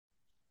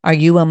Are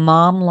you a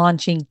mom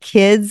launching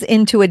kids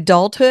into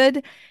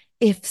adulthood?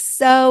 If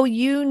so,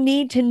 you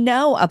need to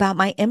know about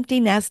my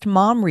Empty Nest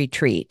Mom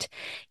Retreat.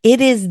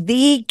 It is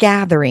the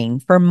gathering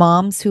for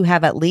moms who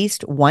have at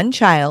least one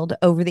child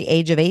over the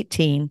age of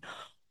 18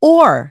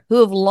 or who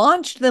have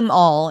launched them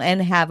all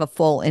and have a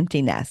full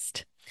empty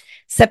nest.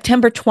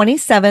 September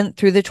 27th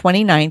through the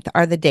 29th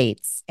are the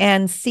dates,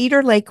 and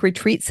Cedar Lake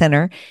Retreat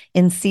Center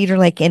in Cedar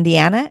Lake,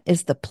 Indiana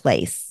is the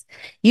place.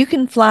 You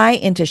can fly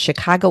into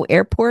Chicago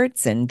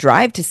airports and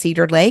drive to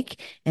Cedar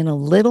Lake in a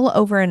little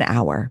over an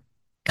hour.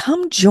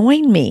 Come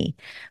join me.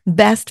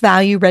 Best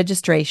value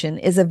registration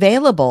is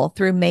available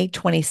through May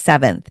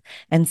 27th,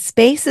 and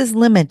space is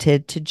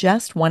limited to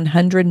just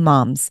 100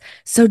 moms.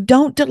 So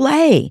don't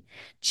delay.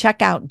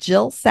 Check out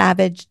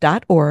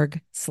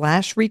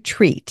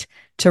jillsavage.org/retreat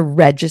to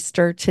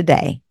register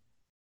today.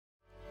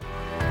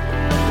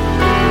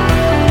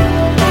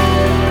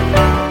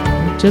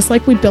 Just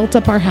like we built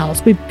up our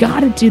house, we've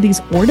got to do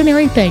these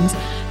ordinary things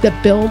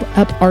that build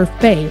up our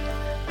faith.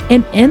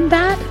 And in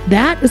that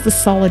is the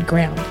solid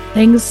ground.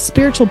 Things,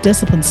 spiritual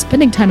discipline,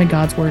 spending time in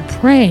God's word,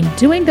 praying,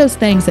 doing those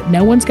things that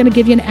no one's going to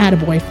give you an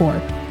attaboy for.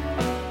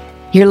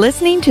 You're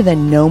listening to the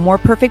No More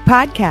Perfect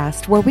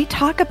podcast, where we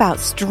talk about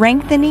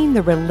strengthening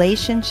the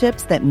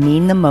relationships that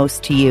mean the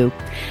most to you.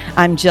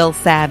 I'm Jill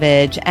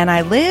Savage, and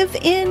I live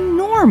in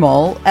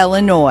Normal,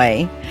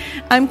 Illinois.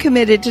 I'm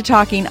committed to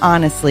talking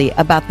honestly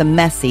about the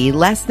messy,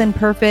 less than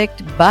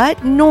perfect,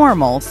 but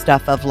normal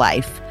stuff of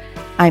life.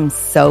 I'm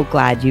so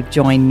glad you've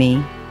joined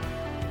me.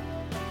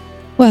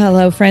 Well,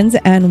 hello, friends,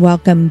 and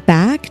welcome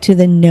back to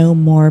the No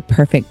More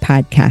Perfect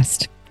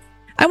podcast.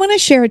 I want to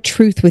share a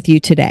truth with you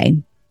today.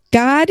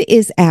 God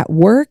is at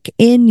work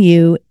in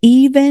you,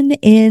 even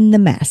in the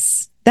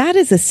mess. That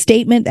is a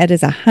statement that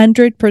is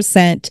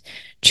 100%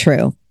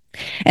 true.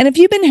 And if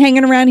you've been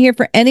hanging around here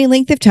for any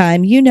length of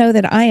time, you know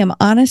that I am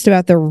honest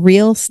about the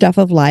real stuff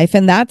of life.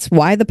 And that's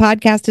why the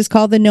podcast is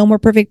called the No More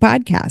Perfect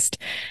Podcast.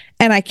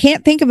 And I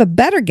can't think of a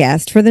better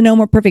guest for the No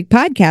More Perfect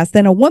Podcast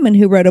than a woman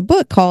who wrote a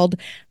book called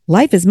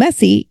Life is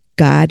Messy,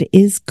 God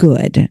is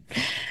Good.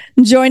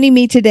 Joining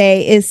me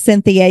today is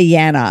Cynthia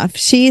Yanof.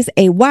 She's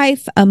a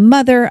wife, a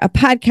mother, a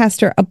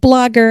podcaster, a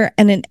blogger,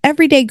 and an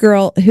everyday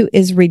girl who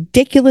is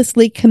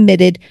ridiculously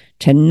committed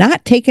to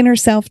not taking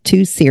herself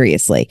too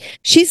seriously.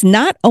 She's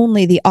not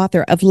only the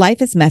author of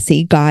Life is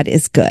Messy, God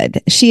is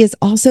Good. She is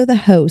also the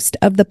host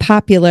of the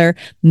popular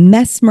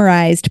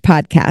Mesmerized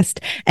podcast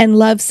and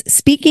loves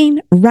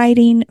speaking,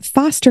 writing,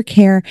 foster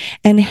care,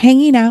 and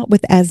hanging out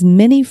with as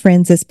many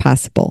friends as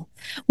possible.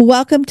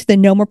 Welcome to the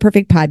No More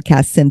Perfect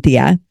podcast,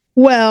 Cynthia.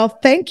 Well,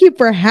 thank you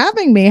for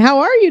having me. How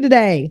are you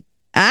today?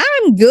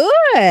 I'm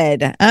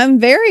good. I'm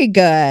very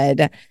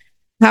good.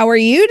 How are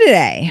you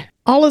today?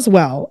 All is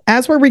well.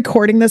 As we're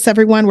recording this,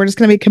 everyone, we're just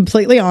going to be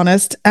completely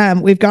honest.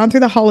 We've gone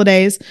through the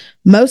holidays.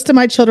 Most of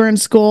my children are in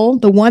school.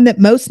 The one that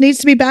most needs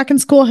to be back in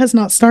school has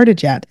not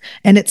started yet.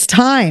 And it's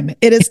time.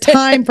 It is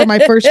time for my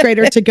first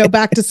grader to go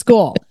back to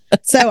school.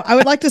 So I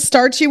would like to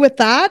start you with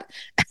that.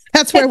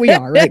 That's where we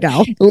are right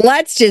now.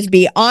 Let's just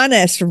be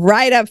honest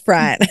right up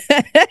front.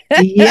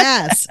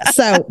 Yes.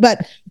 So,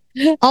 but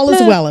all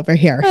is well over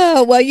here.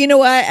 Oh, well, you know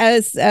what?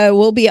 As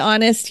we'll be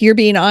honest, you're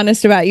being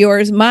honest about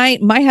yours. My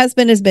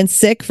husband has been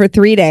sick for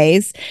 3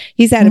 days.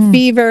 He's had a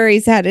fever.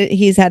 He's had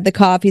the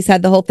cough. He's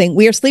had the whole thing.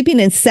 We are sleeping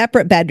in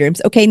separate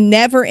bedrooms. Okay.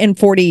 Never in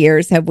 40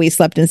 years have we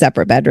slept in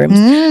separate bedrooms,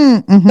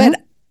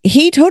 but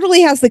he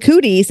totally has the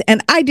cooties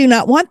and I do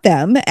not want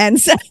them.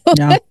 And so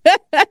no.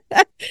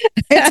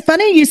 It's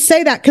funny you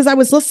say that because I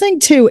was listening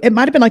to, it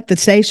might've been like the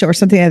Today Show or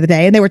something the other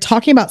day, and they were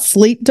talking about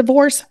sleep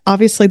divorce.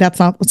 Obviously that's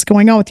not what's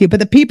going on with you,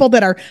 but the people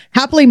that are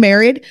happily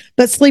married,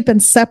 but sleep in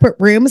separate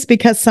rooms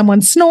because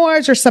someone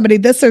snores or somebody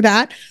this or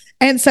that.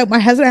 And so my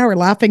husband and I were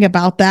laughing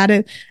about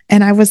that.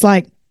 And I was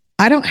like,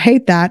 I don't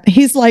hate that.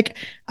 He's like,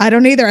 I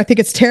don't either. I think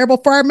it's terrible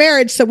for our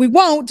marriage, so we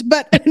won't.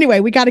 But anyway,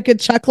 we got a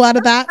good chuckle out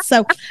of that.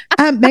 So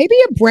maybe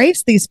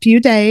embrace these few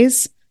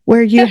days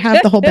where you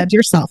have the whole bed to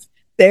yourself.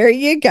 There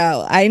you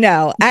go. I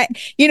know.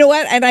 You know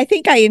what? And I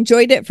think I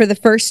enjoyed it for the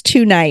first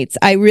 2 nights.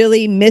 I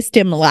really missed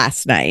him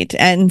last night.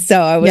 And so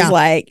I was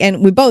like,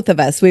 and both of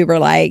us, we were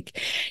like,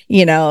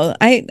 you know,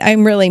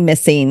 I'm really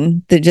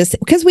missing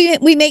because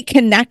we make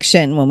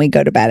connection when we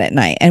go to bed at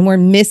night, and we're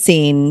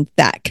missing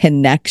that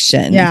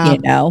connection, you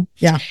know?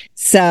 Yeah.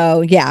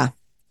 So, yeah.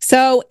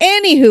 So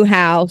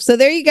so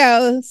there you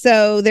go.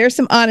 So there's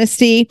some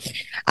honesty.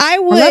 I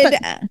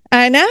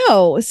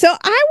know. So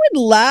I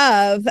would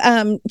love,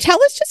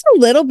 tell us just a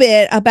little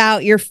bit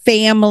about your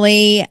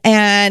family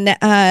and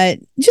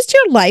just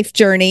your life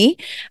journey,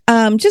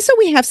 just so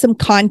we have some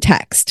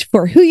context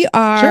for who you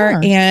are.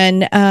 Sure.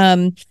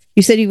 And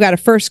you said you've got a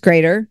first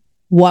grader.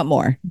 What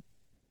more?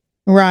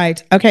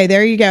 Right. Okay.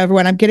 There you go,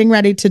 everyone. I'm getting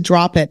ready to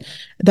drop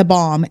the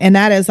bomb. And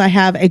that is, I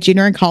have a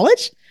junior in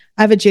college.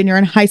 I have a junior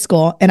in high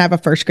school, and I have a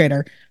first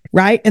grader.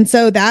 Right. And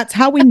so that's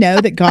how we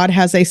know that God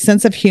has a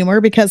sense of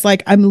humor, because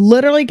like I'm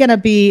literally going to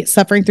be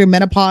suffering through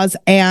menopause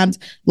and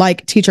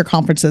like teacher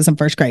conferences in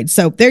first grade.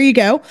 So there you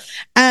go.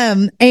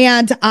 And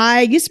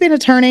I used to be an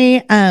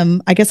attorney.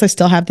 I guess I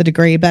still have the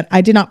degree, but I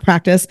do not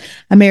practice.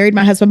 I married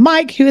my husband,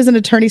 Mike, who is an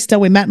attorney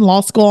still. We met in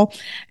law school,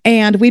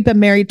 and we've been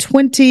married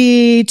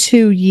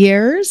 22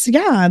 years.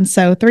 Yeah. And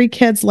so 3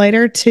 kids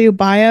later to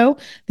bio.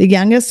 The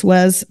youngest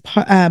was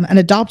an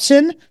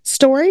adoption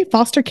story,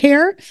 foster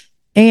care.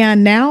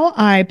 And now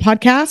I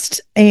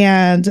podcast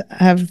and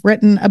have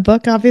written a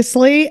book,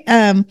 obviously,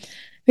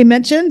 we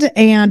mentioned.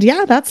 And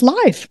yeah, that's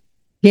life.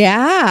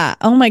 Yeah.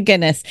 Oh my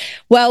goodness.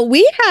 Well,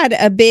 we had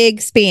a big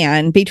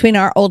span between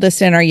our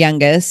oldest and our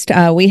youngest.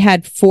 We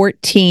had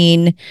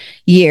 14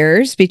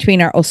 years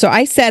between our. So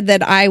I said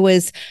that I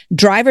was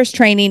driver's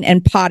training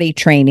and potty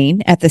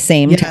training at the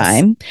same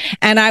time,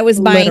 and I was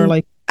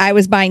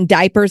buying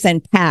diapers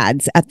and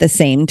pads at the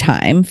same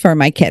time for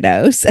my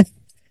kiddos.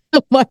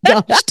 Oh my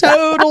gosh,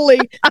 totally.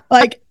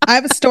 Like I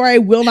have a story I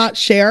will not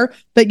share,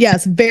 but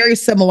yes, very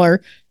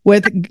similar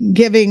with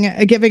giving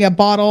a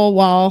bottle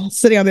while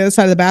sitting on the other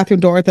side of the bathroom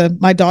door with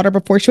my daughter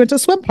before she went to a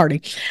swim party.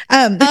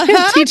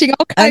 Teaching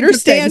all kinds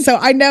of things. So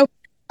I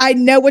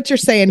know what you're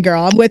saying,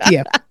 girl. I'm with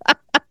you.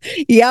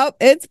 Yep,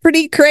 it's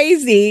pretty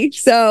crazy.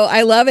 So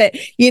I love it.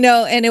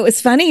 And it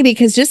was funny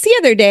because just the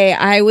other day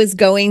I was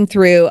going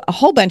through a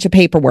whole bunch of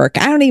paperwork.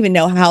 I don't even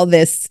know how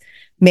this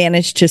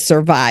managed to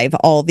survive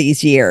all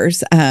these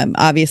years.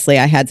 Obviously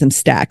I had some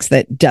stacks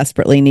that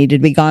desperately needed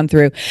to be gone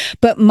through,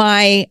 but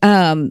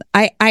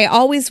I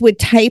always would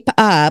type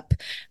up,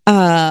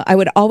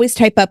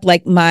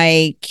 like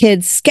my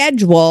kid's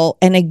schedule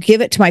and I'd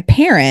give it to my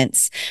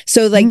parents.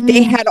 So like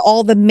they had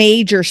all the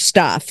major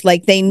stuff,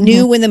 like they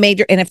knew when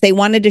and if they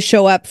wanted to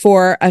show up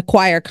for a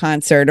choir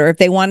concert, or if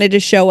they wanted to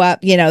show up,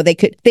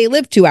 they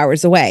lived 2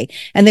 hours away,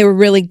 and they were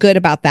really good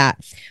about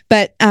that.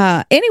 But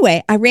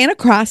anyway, I ran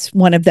across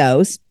one of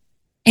those,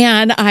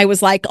 and I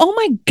was like, "Oh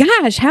my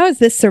gosh, how has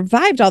this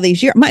survived all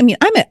these years?" I mean,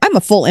 I'm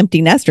a full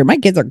empty nester. My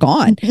kids are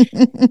gone,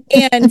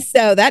 and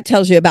so that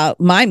tells you about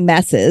my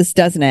messes,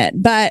 doesn't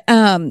it? But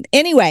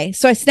anyway,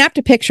 so I snapped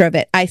a picture of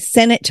it. I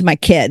sent it to my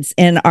kids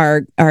in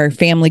our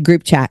family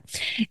group chat,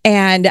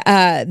 and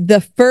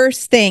the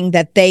first thing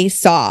that they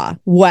saw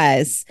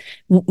was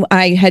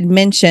I had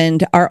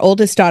mentioned our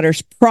oldest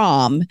daughter's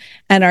prom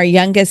and our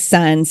youngest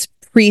son's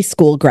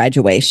preschool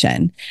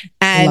graduation.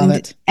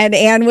 And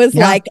Anne was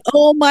like,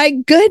 "Oh my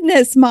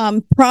goodness,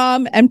 Mom,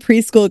 prom and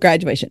preschool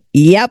graduation."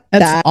 Yep.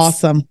 That's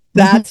awesome.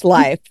 That's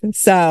life.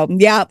 So,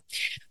 yeah.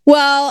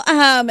 Well,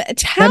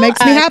 that makes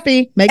me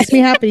happy. Makes me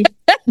happy.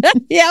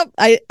 Yep.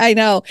 I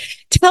know.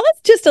 Tell us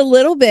just a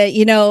little bit,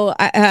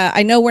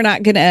 I know we're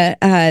not going to,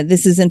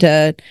 this isn't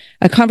a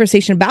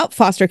conversation about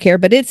foster care,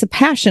 but it's a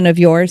passion of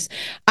yours.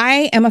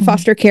 I am a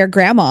foster care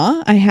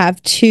grandma. I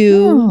have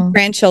 2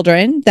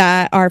 grandchildren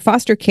that are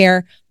foster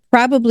care,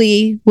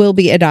 probably will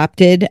be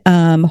adopted,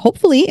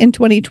 hopefully in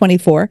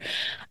 2024.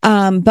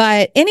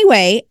 But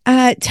anyway,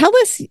 tell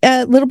us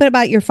a little bit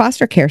about your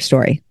foster care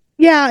story.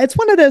 Yeah, it's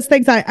one of those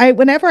things I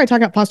whenever I talk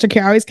about foster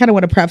care, I always kind of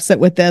want to preface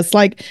it with this.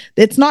 Like,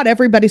 it's not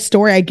everybody's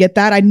story. I get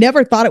that. I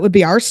never thought it would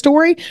be our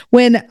story.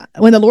 When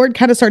the Lord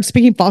kind of started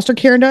speaking foster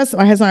care into us,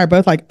 my husband and I are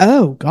both like,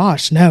 "Oh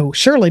gosh, no,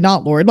 surely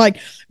not, Lord." Like,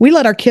 we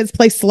let our kids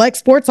play select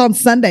sports on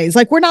Sundays.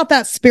 Like, we're not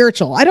that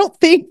spiritual. I don't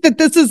think that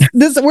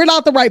this we're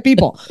not the right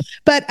people.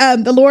 But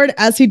the Lord,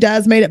 as he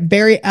does, made it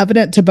very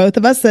evident to both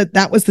of us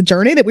that was the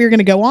journey that we were going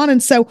to go on.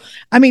 And so,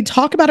 I mean,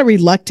 talk about a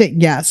reluctant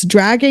yes,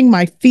 dragging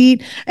my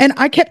feet. And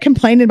I kept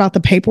complaining about the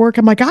paperwork.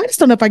 I'm like, "I just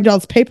don't know if I can do all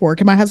this paperwork."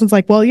 And my husband's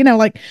like, "Well,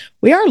 like,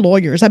 we are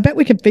lawyers. I bet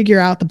we can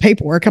figure out the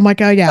paperwork." I'm like,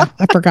 "Oh yeah,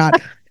 I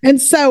forgot."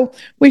 And so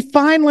we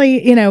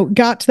finally,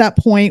 got to that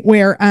point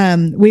where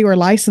we were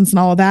licensed and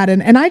all of that.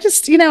 And I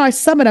just, I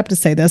sum it up to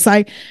say this.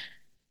 I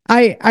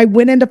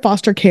went into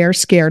foster care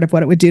scared of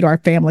what it would do to our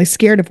family,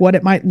 scared of what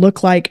it might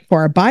look like for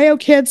our bio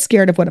kids,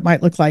 scared of what it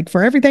might look like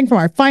for everything from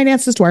our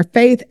finances to our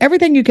faith,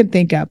 everything you can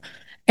think of.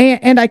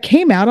 And I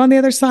came out on the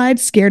other side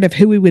scared of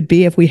who we would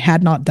be if we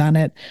had not done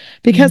it,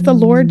 because the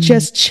Lord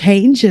just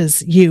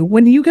changes you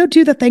when you go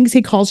do the things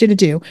he calls you to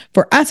do.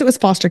 For us, it was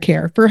foster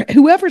care. For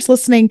whoever's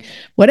listening,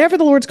 whatever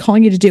the Lord's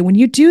calling you to do, when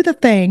you do the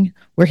thing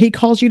where he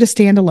calls you to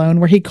stand alone,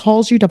 where he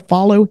calls you to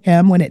follow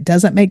him when it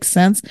doesn't make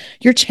sense,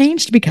 you're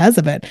changed because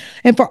of it.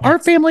 And for our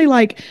family,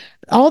 like,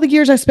 all the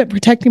years I spent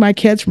protecting my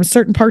kids from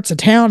certain parts of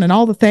town and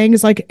all the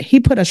things, like, he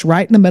put us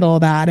right in the middle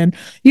of that. And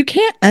you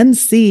can't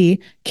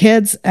unsee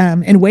kids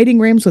in waiting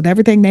rooms with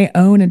everything they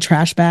own in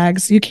trash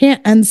bags. You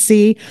can't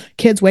unsee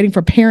kids waiting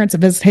for parents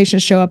at visitation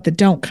to show up that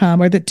don't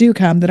come or that do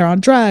come, that are on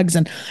drugs.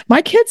 And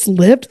my kids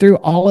lived through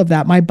all of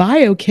that, my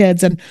bio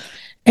kids.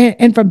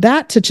 And from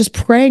that to just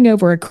praying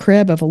over a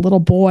crib of a little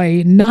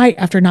boy night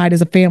after night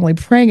as a family,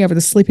 praying over the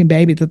sleeping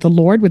baby, that the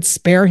Lord would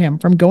spare him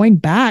from going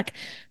back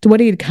to what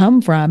he had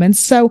come from. And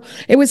so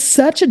it was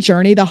such a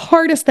journey, the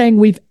hardest thing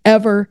we've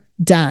ever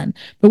done,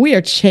 but we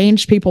are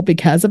changed people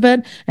because of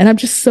it. And I'm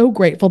just so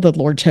grateful that the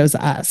Lord chose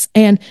us.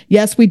 And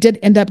yes, we did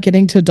end up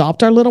getting to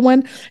adopt our little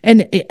one.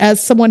 And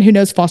as someone who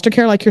knows foster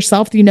care like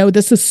yourself,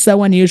 this is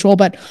so unusual,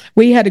 but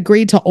we had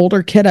agreed to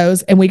older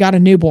kiddos and we got a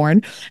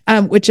newborn,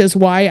 which is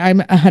why I'm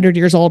 100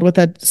 years old with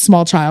a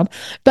small child.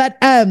 But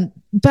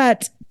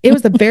it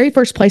was the very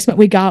first placement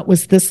we got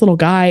was this little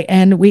guy,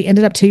 and we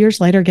ended up 2 years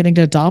later getting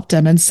to adopt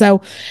him. And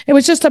so it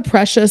was just a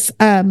precious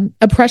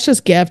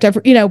gift.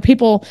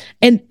 People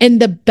in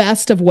the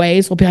best of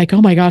ways will be like,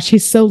 "Oh my gosh,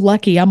 he's so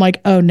lucky." I'm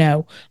like, "Oh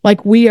no,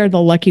 like we are the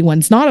lucky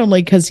ones." Not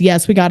only because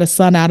yes, we got a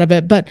son out of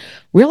it, but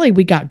really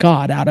we got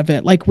God out of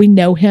it. Like we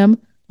know him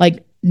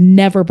like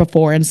never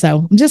before. And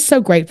so I'm just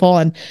so grateful.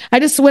 And I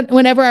just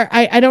whenever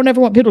I don't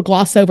ever want people to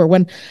gloss over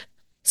when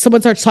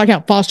someone starts talking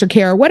about foster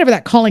care or whatever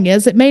that calling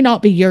is. It may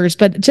not be yours,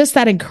 but just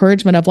that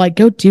encouragement of like,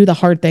 go do the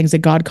hard things that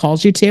God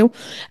calls you to.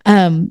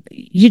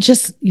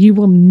 You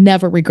will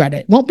never regret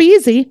it. Won't be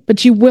easy,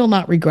 but you will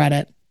not regret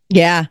it.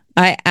 Yeah,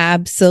 I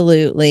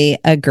absolutely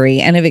agree.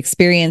 And I've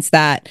experienced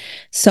that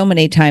so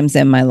many times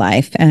in my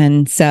life.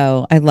 And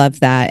so I love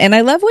that. And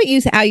I love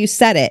how you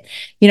said it.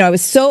 I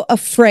was so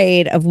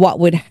afraid of what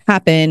would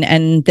happen.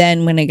 And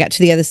then when I got to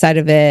the other side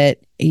of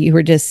it, you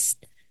were just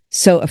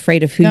so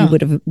afraid of who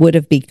you would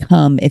have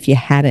become if you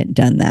hadn't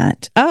done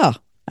that. Oh,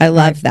 I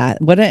love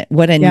that. What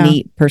a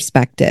neat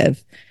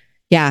perspective.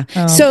 Yeah.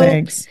 Oh,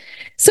 thanks.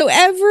 So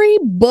every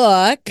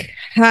book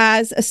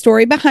has a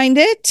story behind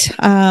it.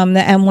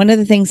 And one of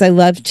the things I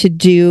love to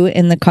do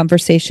in the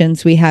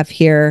conversations we have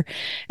here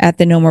at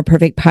the No More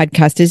Perfect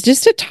podcast is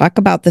just to talk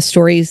about the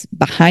stories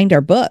behind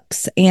our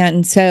books.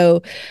 And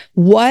so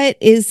what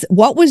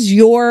was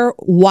your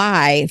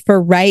why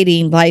for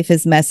writing Life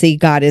is Messy,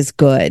 God is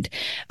Good?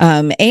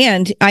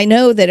 And I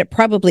know that it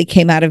probably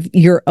came out of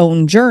your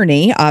own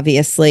journey,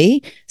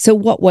 obviously. So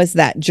what was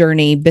that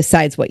journey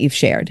besides what you've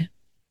shared?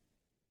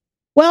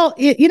 Well,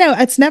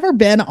 it's never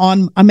been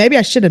on, maybe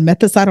I should admit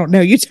this. I don't know.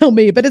 You tell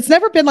me, but it's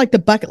never been like the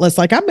bucket list.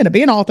 Like I'm going to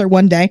be an author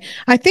one day.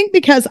 I think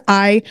because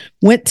I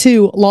went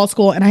to law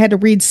school and I had to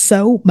read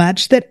so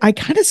much that I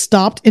kind of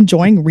stopped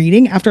enjoying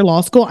reading after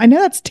law school. I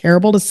know that's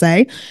terrible to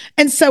say.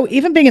 And so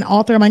even being an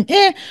author, I'm like,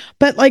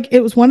 but like,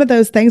 it was one of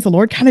those things, the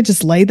Lord kind of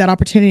just laid that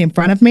opportunity in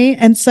front of me.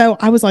 And so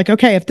I was like,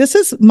 okay, if this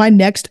is my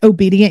next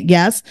obedient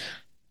yes,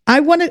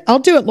 I'll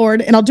do it,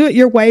 Lord, and I'll do it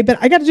your way, but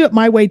I got to do it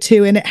my way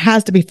too. And it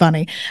has to be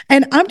funny.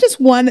 And I'm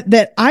just one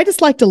that I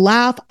just like to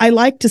laugh. I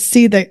like to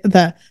see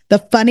the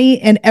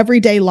funny in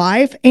everyday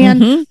life.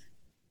 And,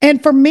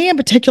 and for me in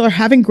particular,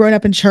 having grown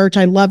up in church,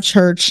 I love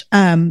church.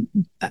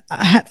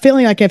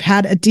 Feeling like I've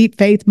had a deep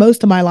faith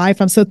most of my life.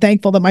 I'm so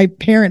thankful that my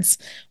parents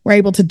were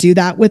able to do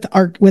that with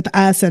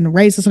us and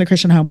raise us in a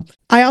Christian home.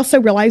 I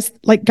also realized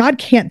like God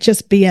can't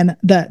just be in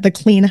the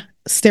clean,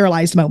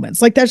 sterilized moments.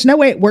 Like there's no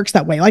way it works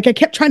that way. Like I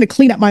kept trying to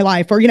clean up my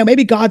life, or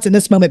maybe God's in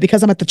this moment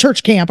because I'm at the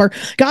church camp, or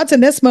God's in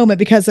this moment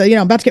because I'm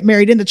about to get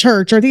married in the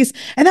church, or these.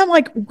 And I'm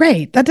like,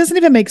 wait, that doesn't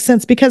even make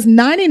sense, because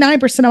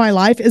 99% of my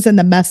life is in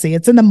the messy.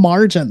 It's in the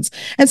margins.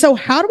 And so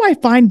how do I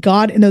find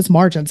God in those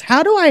margins?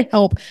 How do I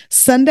help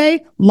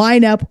Sunday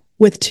line up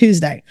with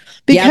Tuesday?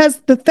 Because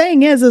the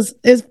thing is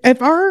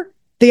if our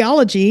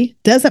theology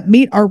doesn't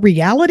meet our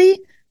reality,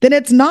 then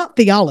it's not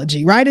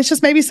theology, right? It's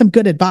just maybe some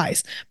good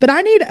advice. But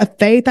I need a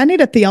faith. I need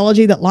a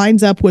theology that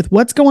lines up with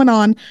what's going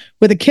on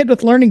with a kid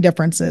with learning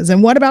differences.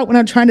 And what about when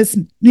I'm trying to,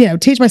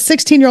 teach my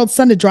 16-year-old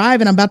son to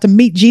drive and I'm about to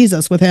meet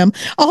Jesus with him?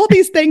 All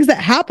these things that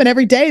happen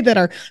every day that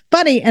are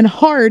funny and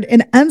hard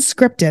and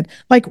unscripted.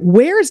 Like,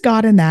 where's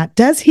God in that?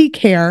 Does he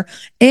care?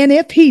 And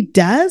if he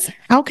does,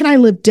 how can I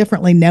live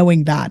differently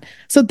knowing that?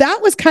 So that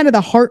was kind of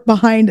the heart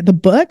behind the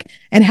book.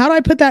 And how do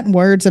I put that in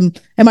words?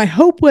 And my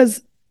hope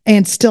was,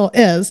 and still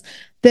is,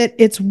 that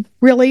it's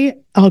really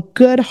a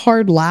good,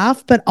 hard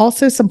laugh, but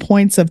also some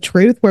points of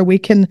truth where we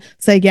can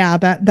say, yeah,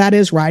 that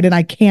is right. And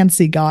I can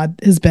see God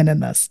has been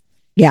in this.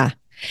 Yeah.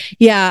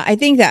 Yeah. I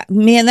think that,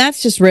 man,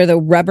 that's just where the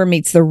rubber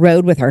meets the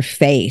road with our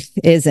faith,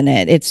 isn't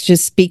it? It's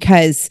just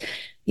because,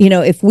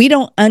 if we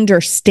don't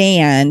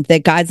understand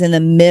that God's in the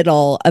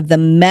middle of the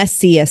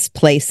messiest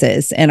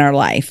places in our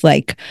life,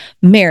 like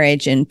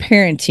marriage and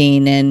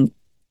parenting and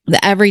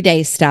the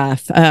everyday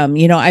stuff.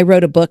 I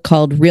wrote a book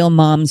called Real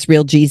Moms,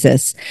 Real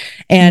Jesus.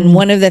 And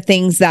one of the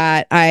things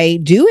that I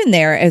do in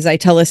there is I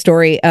tell a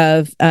story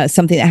of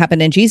something that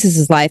happened in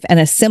Jesus's life and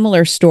a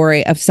similar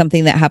story of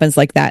something that happens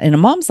like that in a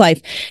mom's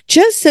life,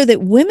 just so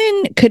that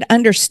women could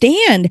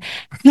understand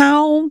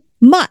how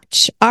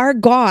much our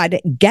God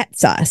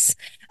gets us.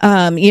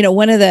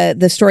 One of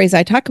the stories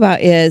I talk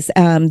about is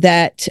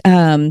that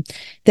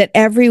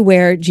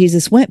everywhere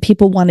Jesus went,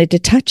 people wanted to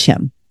touch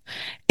him.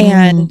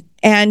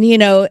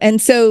 And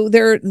so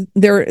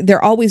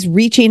they're always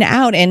reaching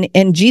out,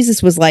 and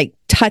Jesus was like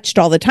touched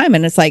all the time.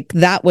 And it's like,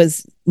 that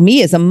was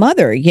me as a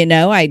mother.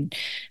 I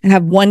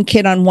have one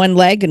kid on one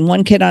leg and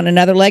one kid on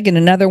another leg and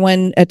another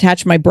one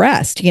attached to my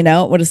breast. It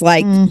was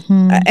like,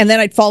 and then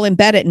I'd fall in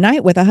bed at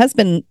night with a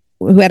husband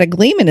who had a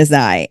gleam in his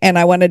eye. And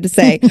I wanted to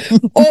say,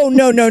 oh,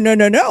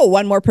 no.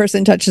 One more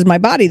person touches my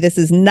body. This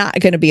is not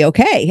going to be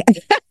okay.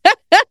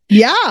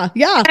 Yeah,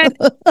 yeah.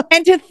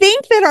 And to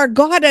think that our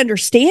God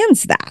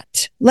understands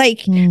that,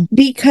 like,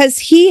 because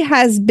he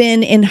has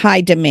been in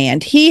high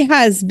demand, he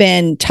has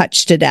been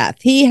touched to death,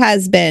 he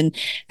has been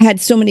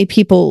had so many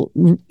people,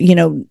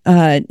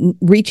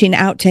 reaching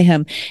out to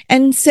him.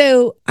 And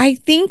so I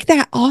think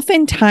that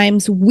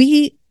oftentimes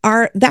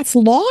that's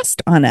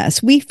lost on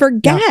us. We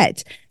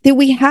forget that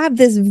we have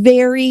this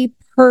very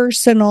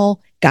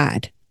personal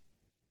God.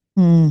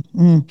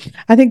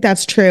 I think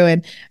that's true.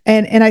 And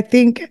I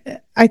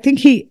think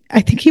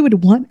he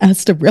would want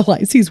us to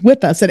realize he's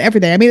with us in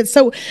everything. I mean, it's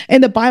so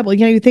in the Bible,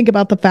 you think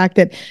about the fact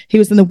that he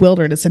was in the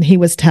wilderness and he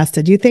was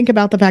tested. You think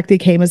about the fact that he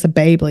came as a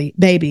baby,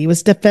 he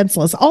was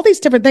defenseless, all these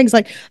different things.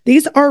 Like,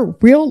 these are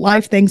real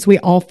life things we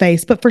all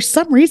face. But for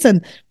some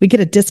reason, we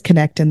get a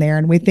disconnect in there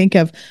and we think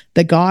of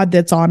the God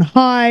that's on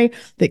high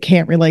that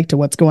can't relate to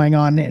what's going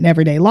on in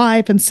everyday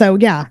life. And so,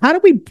 how do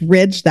we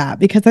bridge that?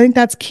 Because I think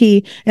that's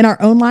key in our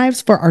own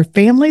lives for our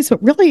families,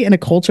 but really in a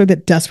culture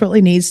that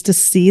desperately needs to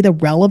see the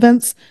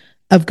relevance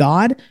of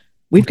God.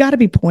 We've got to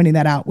be pointing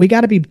that out. We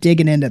got to be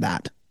digging into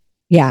that.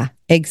 Yeah,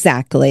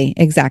 exactly.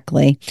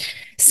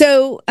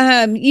 So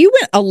you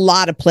went a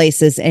lot of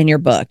places in your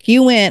book.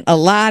 You went a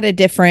lot of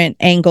different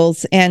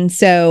angles. And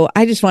so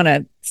I just want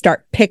to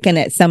start picking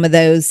at some of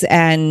those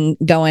and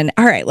going,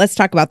 all right, let's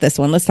talk about this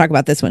one.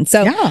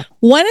 So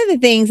one of the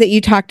things that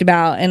you talked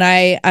about, and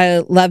I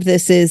love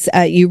this, is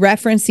you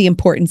reference the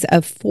importance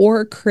of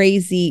 4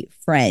 crazy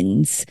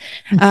friends.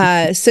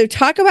 So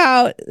talk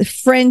about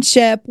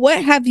friendship.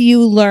 What have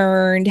you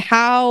learned?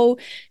 How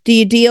do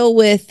you deal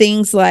with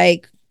things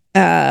like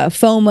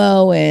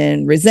FOMO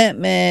and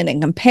resentment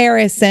and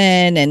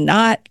comparison and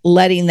not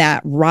letting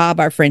that rob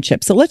our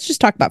friendship? So let's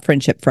just talk about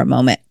friendship for a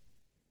moment.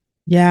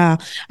 Yeah.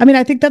 I mean,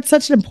 I think that's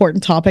such an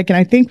important topic. And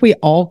I think we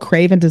all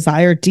crave and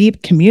desire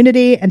deep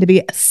community and to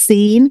be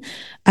seen.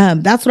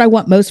 That's what I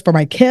want most for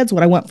my kids.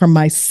 What I want from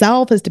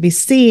myself is to be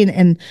seen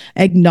and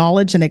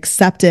acknowledged and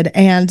accepted.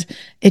 And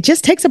it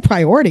just takes a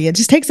priority. It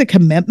just takes a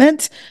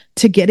commitment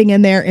to getting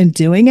in there and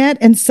doing it.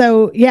 And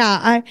so,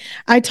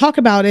 I talk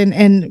about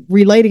and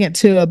relating it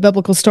to a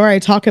biblical story. I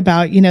talk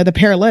about, the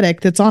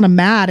paralytic that's on a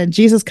mat and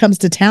Jesus comes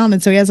to town.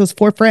 And so he has those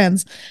 4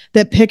 friends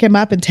that pick him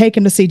up and take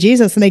him to see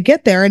Jesus. And they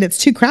get there and it's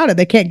too crowded.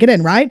 They can't get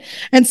in, right?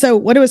 And so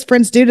what do his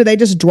friends do? Do they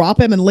just drop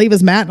him and leave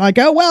his mat and like,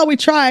 oh, well, we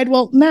tried?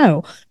 Well,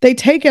 no, they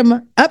take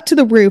him up to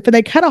the roof and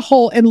they cut a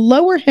hole and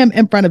lower him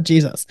in front of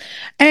Jesus.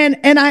 And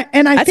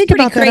I think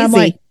about crazy. That. I'm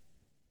like,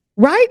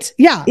 right?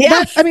 Yeah.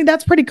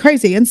 That's pretty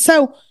crazy. And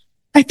so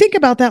I think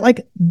about that,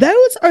 like,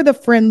 those are the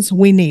friends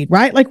we need,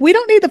 right? Like, we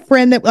don't need the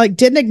friend that like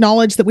didn't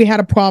acknowledge that we had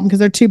a problem because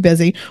they're too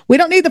busy. We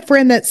don't need the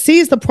friend that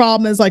sees the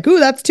problem as like, ooh,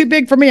 that's too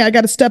big for me, I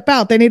got to step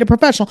out. They need a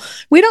professional.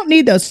 We don't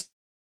need those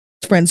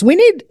friends. We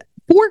need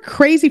 4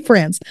 crazy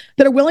friends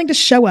that are willing to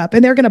show up,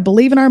 and they're going to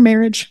believe in our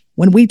marriage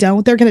when we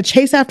don't. They're going to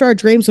chase after our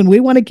dreams when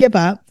we want to give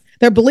up.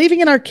 They're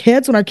believing in our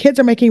kids when our kids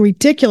are making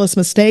ridiculous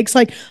mistakes.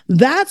 Like,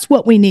 that's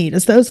what we need,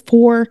 is those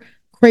 4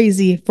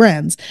 crazy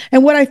friends.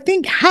 And what I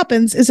think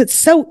happens is it's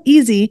so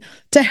easy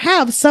to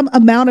have some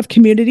amount of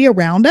community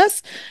around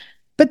us,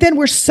 but then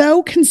we're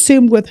so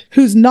consumed with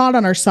who's not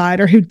on our side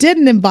or who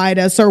didn't invite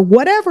us or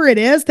whatever it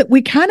is that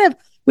we kind of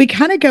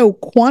go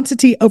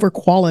quantity over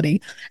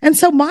quality. And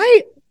so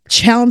my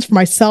challenge for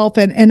myself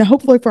and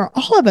hopefully for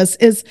all of us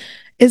is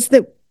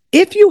that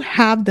if you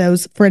have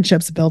those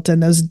friendships built in,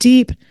 those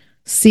deep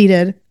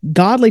seated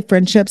godly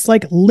friendships,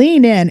 like,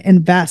 lean in,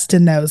 invest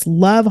in those,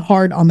 love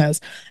hard on those.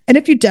 And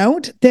if you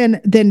don't,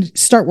 then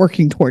start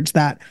working towards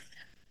that.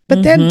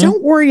 But then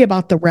don't worry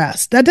about the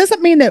rest. That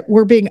doesn't mean that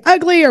we're being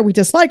ugly or we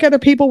dislike other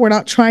people. We're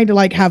not trying to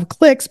like have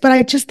cliques, but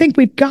I just think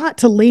we've got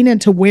to lean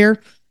into where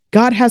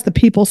God has the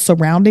people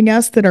surrounding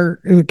us that are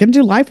going to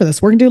do life with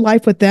us. We're going to do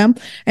life with them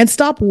and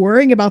stop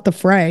worrying about the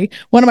fray.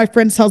 One of my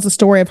friends tells a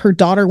story of her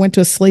daughter went to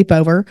a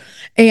sleepover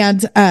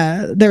and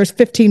there's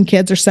 15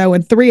 kids or so,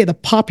 and 3 of the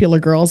popular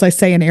girls, I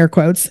say in air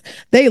quotes,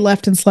 they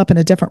left and slept in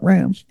a different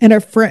room. And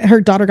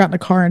her daughter got in a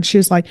car and she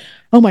was like,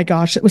 oh my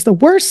gosh, it was the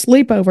worst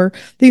sleepover.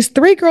 These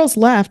 3 girls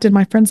left. And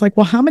my friend's like,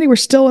 well, how many were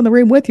still in the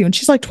room with you? And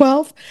she's like,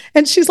 12.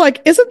 And she's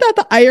like, isn't that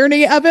the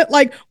irony of it?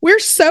 Like, we're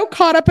so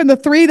caught up in the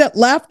 3 that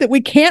left that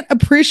we can't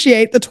appreciate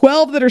the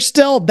 12 that are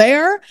still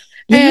there.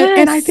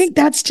 And I think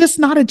that's just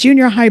not a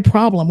junior high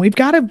problem. We've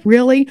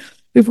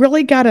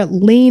really got to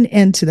lean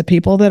into the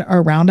people that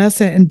are around us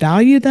and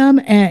value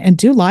them and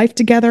do life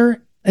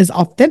together as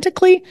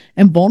authentically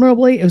and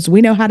vulnerably as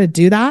we know how to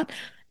do that.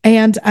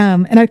 And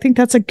I think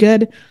that's a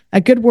good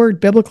word,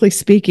 biblically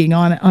speaking,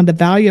 on the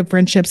value of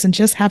friendships and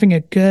just having a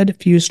good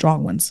few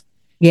strong ones.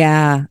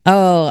 Yeah.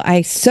 Oh,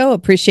 I so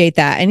appreciate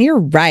that. And you're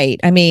right.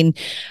 I mean,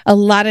 a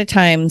lot of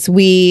times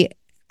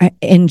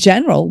in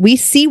general, we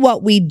see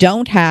what we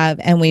don't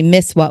have and we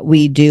miss what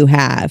we do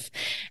have.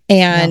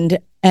 And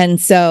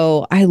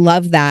so I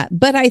love that.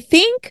 But I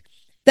think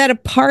that a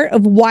part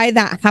of why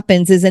that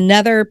happens is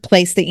another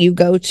place that you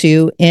go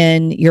to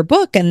in your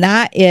book. And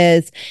that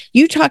is,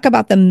 you talk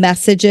about the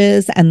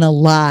messages and the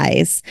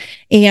lies.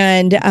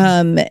 And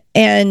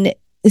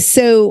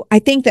So I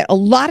think that a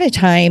lot of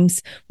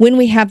times when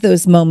we have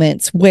those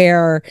moments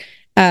where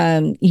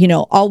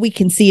all we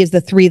can see is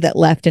the 3 that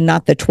left and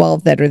not the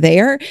 12 that are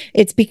there,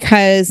 it's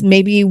because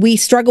maybe we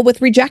struggle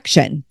with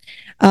rejection.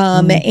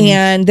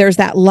 And there's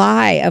that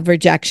lie of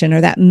rejection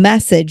or that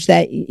message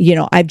that,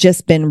 I've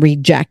just been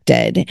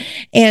rejected.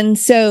 And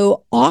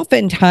so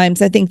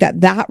oftentimes I think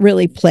that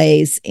really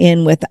plays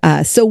in with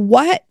us. So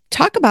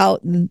talk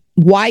about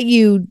why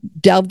you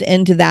delved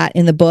into that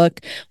in the book.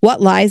 What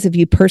lies have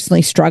you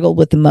personally struggled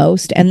with the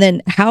most? And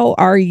then how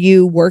are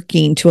you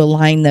working to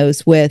align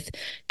those with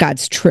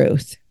God's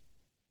truth?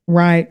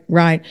 Right.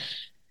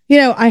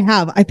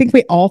 I think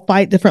we all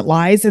fight different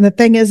lies. And the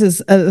thing is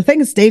the thing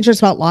that's dangerous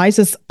about lies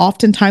is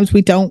oftentimes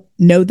we don't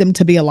know them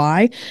to be a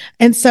lie.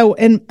 And so,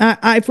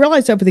 I've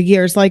realized over the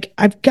years, like,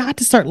 I've got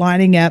to start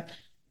lining up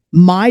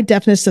my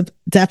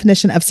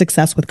definition of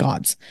success with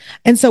God's.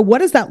 And so what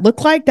does that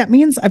look like? That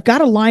means I've got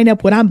to line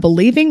up what I'm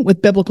believing with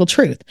biblical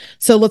truth.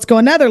 So let's go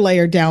another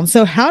layer down.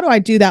 So how do I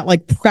do that,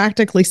 like,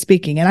 practically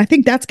speaking? And I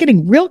think that's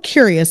getting real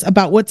curious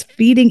about what's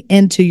feeding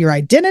into your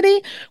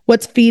identity,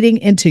 what's feeding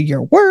into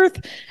your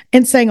worth,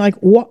 and saying, like,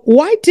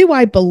 why do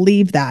I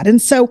believe that?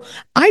 And so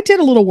I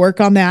did a little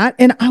work on that,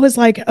 and I was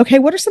like, okay,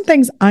 what are some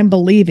things I'm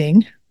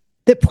believing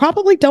that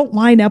probably don't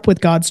line up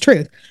with God's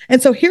truth?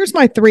 And so here's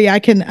my 3.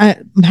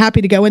 I'm happy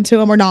to go into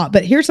them or not,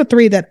 but here's the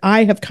 3 that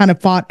I have kind of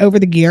fought over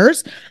the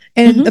years.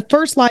 And the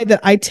first lie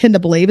that I tend to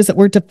believe is that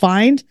we're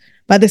defined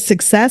by the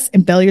success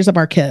and failures of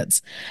our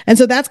kids. And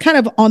so that's kind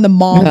of on the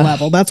mom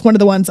level. That's one of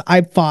the ones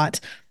I've fought.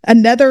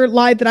 Another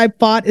lie that I've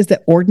fought is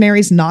that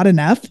ordinary is not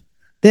enough,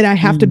 that I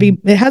have to be,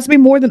 it has to be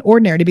more than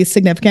ordinary to be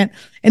significant.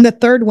 And the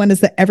third one is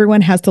that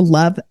everyone has to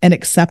love and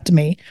accept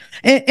me.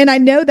 And I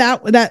know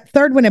that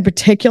third one in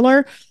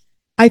particular,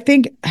 I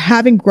think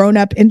having grown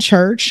up in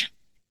church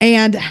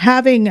and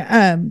having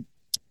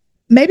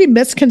maybe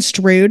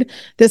misconstrued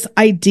this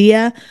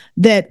idea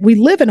that we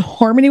live in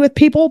harmony with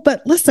people.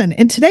 But listen,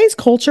 in today's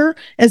culture,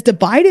 as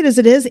divided as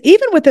it is,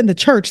 even within the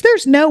church,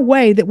 there's no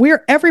way that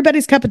we're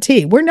everybody's cup of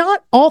tea. We're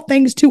not all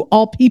things to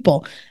all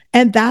people,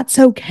 and that's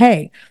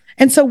okay.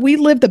 And so we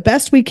live the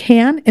best we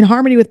can in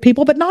harmony with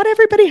people, but not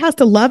everybody has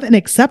to love and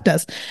accept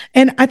us.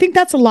 And I think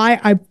that's a lie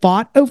I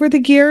fought over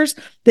the years,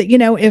 that,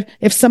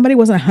 if somebody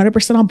wasn't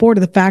 100% on board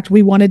with the fact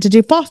we wanted to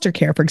do foster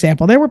care, for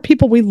example, there were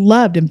people we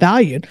loved and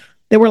valued.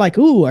 They were like,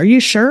 ooh, are you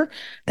sure?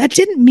 That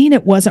didn't mean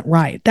it wasn't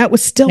right. That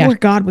was still where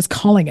God was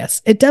calling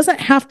us. I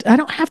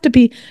don't have to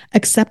be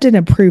accepted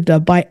and approved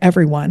of by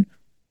everyone,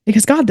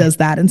 because God does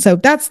that. And so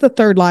that's the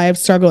third lie I've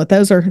struggled with.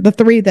 Those are the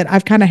 3 that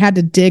I've kind of had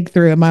to dig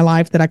through in my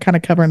life that I kind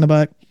of cover in the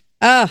book.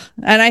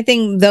 And I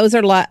think those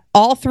are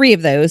all 3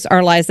 of those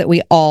are lies that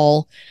we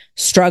all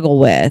struggle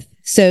with.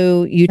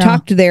 So you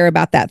talked there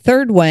about that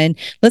third one.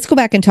 Let's go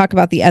back and talk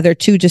about the other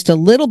 2 just a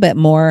little bit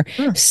more.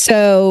 Sure.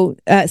 So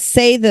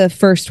say the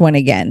first one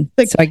again.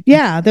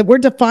 That we're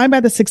defined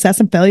by the success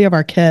and failure of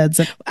our kids.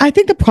 I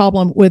think the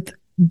problem with,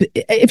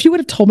 if you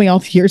would have told me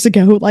all years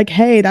ago, like,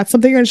 hey, that's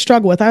something you're going to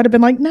struggle with, I would have been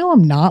like, no,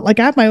 I'm not.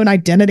 Like, I have my own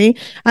identity.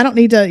 I don't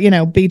need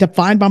to, be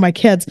defined by my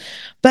kids.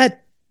 But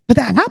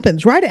that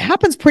happens, right? It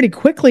happens pretty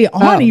quickly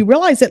on. You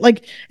realize it,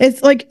 like,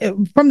 it's like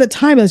from the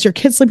time as your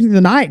kids sleeping through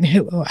the night,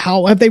 and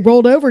how have they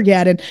rolled over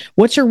yet? And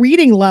what's your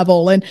reading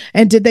level? And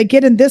did they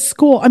get in this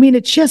school? I mean,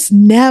 it just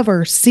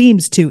never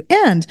seems to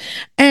end.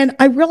 And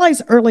I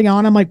realized early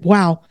on, I'm like,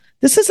 wow,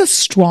 this is a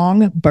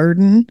strong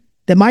burden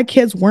that my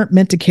kids weren't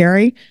meant to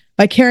carry,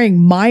 by carrying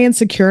my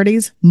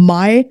insecurities,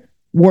 my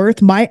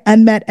worth, my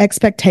unmet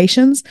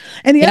expectations.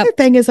 And the other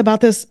thing is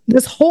about this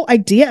whole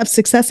idea of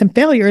success and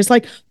failure is,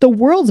 like, the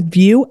world's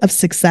view of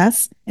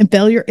success and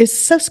failure is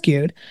so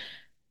skewed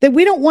that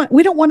we don't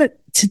want it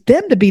to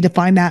them to be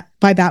defined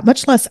by that,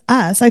 much less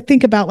us. I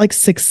think about, like,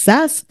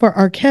 success for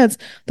our kids.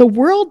 The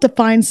world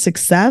defines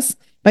success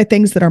by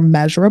things that are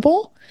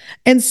measurable.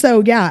 And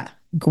so,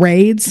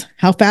 grades,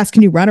 how fast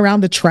can you run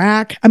around the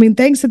track? I mean,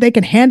 things that they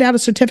can hand out a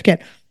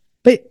certificate.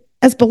 But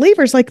as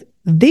believers, like,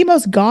 the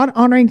most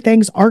God-honoring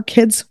things our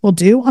kids will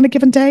do on a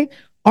given day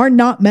are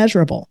not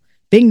measurable.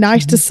 Being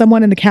nice to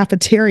someone in the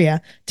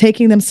cafeteria,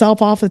 taking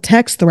themselves off a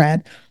text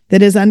thread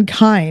that is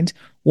unkind,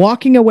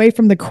 walking away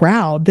from the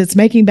crowd that's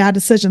making bad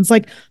decisions.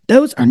 Like,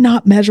 those are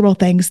not measurable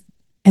things,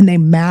 and they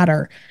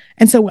matter.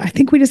 And so I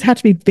think we just have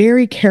to be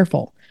very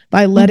careful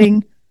by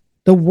letting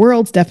the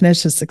world's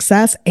definition of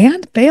success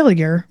and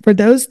failure for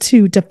those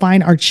to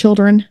define our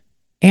children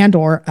and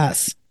or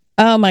us.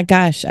 Oh my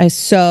gosh, I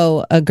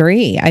so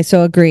agree. I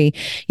have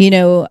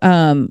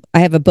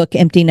a book,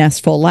 Empty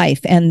Nest Full Life,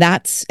 and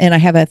I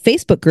have a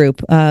Facebook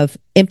group of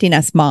empty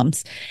nest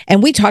moms,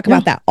 and we talk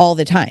about that all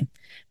the time,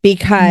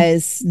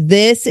 because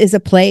this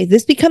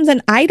becomes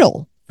an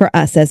idol for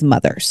us as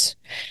mothers,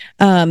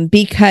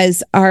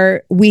 because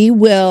we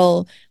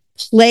will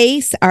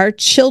place our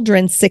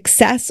children's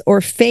success or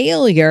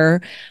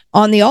failure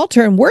on the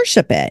altar and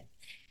worship it,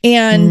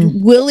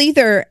 and we'll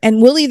either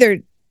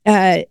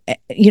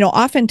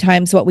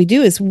oftentimes what we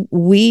do is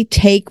we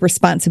take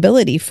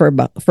responsibility for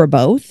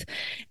both.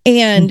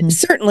 And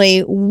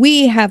certainly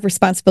we have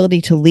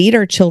responsibility to lead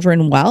our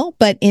children well,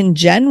 but in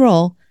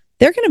general,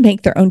 they're going to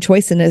make their own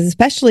choices. And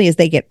especially as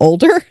they get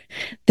older,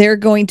 they're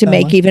going to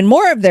make even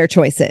more of their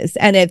choices.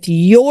 And if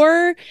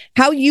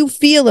how you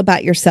feel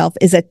about yourself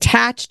is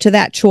attached to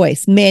that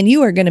choice, man,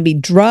 you are going to be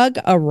drug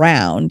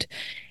around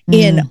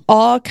in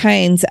all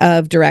kinds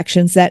of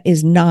directions that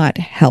is not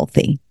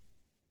healthy.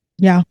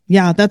 Yeah.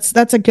 Yeah.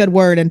 That's a good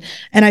word. And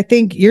I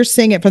think you're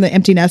seeing it from the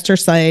empty nester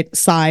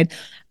side.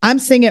 I'm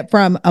seeing it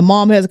from a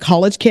mom who has a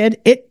college kid.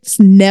 It's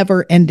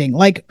never ending.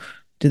 Like,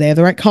 do they have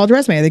the right college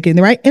resume? Are they getting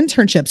the right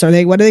internships?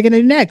 What are they going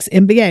to do next?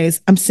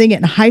 MBAs. I'm seeing it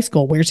in high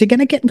school. Where's he going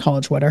to get in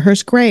college? What are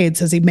his grades?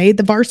 Has he made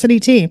the varsity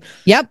team?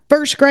 Yep.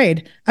 First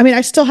grade. I mean,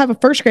 I still have a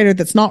first grader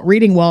that's not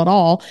reading well at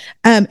all.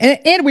 And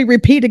we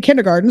repeated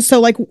kindergarten.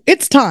 So like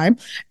it's time.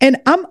 And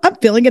I'm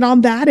feeling it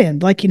on that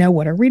end. Like,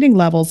 what are reading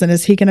levels? And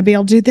is he going to be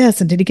able to do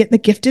this? And did he get in the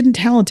gifted and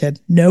talented?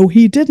 No,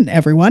 he didn't,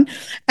 everyone.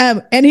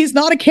 And he's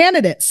not a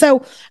candidate.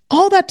 So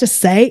all that to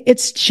say,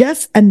 it's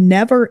just a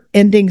never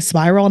ending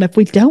spiral. And if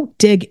we don't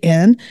dig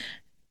in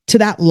to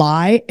that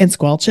lie and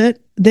squelch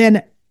it,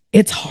 then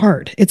it's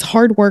hard. It's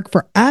hard work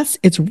for us.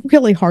 It's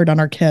really hard on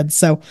our kids.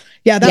 So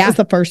that was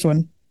the first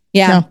one.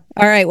 Yeah.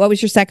 All right. What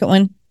was your second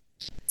one?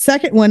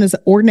 Second one is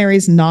ordinary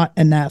is not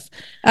enough.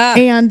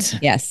 And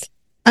yes,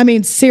 I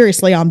mean,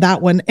 seriously on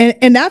that one.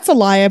 And that's a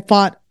lie I've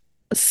fought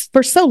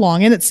for so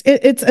long. And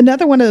it's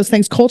another one of those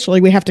things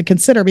culturally we have to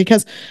consider,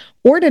 because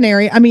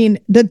ordinary, I mean,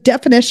 the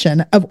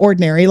definition of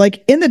ordinary,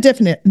 like in the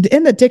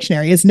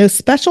dictionary, is no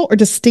special or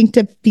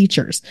distinctive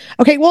features.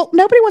 Okay, well,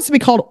 nobody wants to be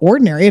called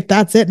ordinary if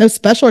that's it. No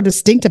special or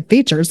distinctive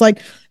features.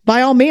 Like,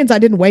 by all means, I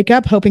didn't wake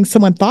up hoping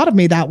someone thought of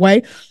me that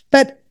way.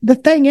 But the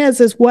thing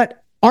is what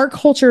our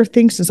culture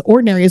thinks is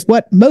ordinary is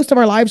what most of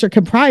our lives are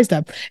comprised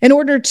of. In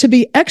order to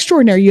be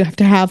extraordinary, you have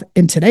to have,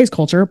 in today's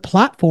culture,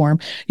 platform.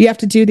 You have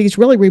to do these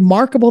really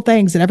remarkable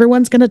things that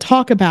everyone's going to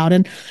talk about.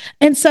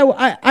 And so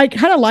I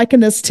kind of liken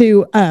this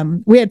to,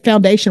 we had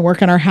foundation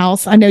work in our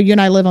house. I know you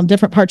and I live on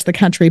different parts of the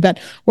country, but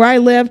where I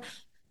live,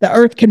 the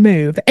earth can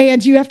move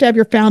and you have to have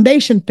your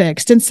foundation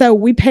fixed. And so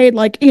we paid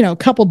a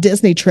couple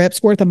Disney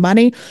trips worth of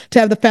money to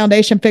have the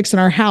foundation fixed in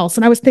our house.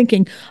 And I was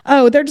thinking,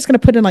 oh, they're just going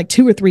to put in like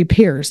 2 or 3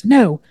 piers.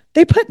 No,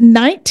 they put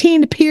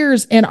 19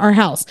 piers in our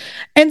house.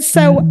 And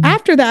so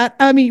after that,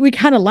 I mean, we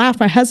kind of laughed,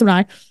 my husband and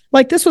I,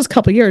 like this was a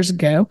couple years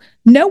ago.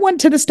 No one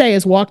to this day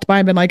has walked by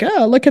and been like,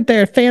 oh, look at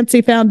their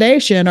fancy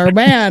foundation, or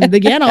man, the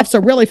Yanofs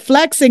are really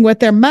flexing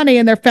with their money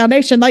and their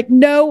foundation. Like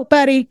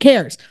nobody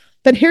cares.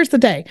 But here's the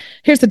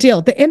deal.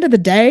 At the end of the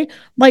day,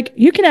 like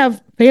you can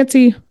have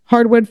fancy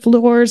hardwood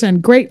floors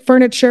and great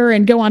furniture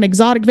and go on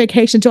exotic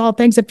vacations, do all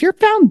things. If your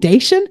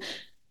foundation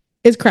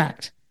is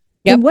cracked,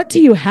 then what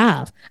do you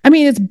have? I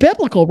mean, it's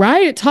biblical,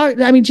 right?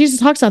 Jesus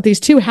talks about these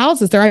 2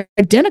 houses. They're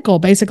identical,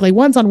 basically.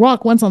 One's on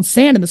rock, one's on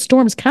sand, and the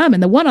storms come.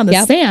 And the one on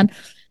the sand,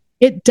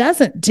 it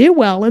doesn't do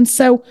well. And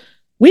so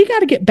we got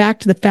to get back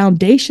to the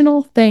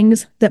foundational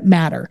things that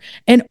matter.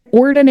 And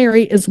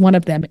ordinary is one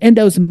of them. And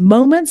those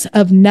moments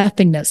of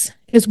nothingness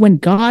is when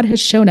God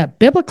has shown up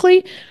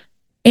biblically.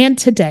 And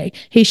today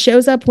he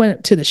shows up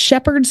to the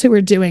shepherds who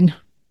are doing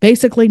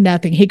basically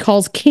nothing. He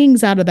calls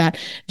kings out of that.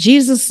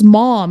 Jesus'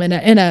 mom in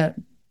a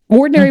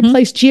ordinary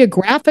place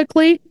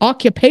geographically,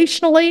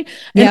 occupationally,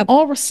 in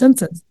all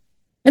senses.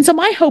 And so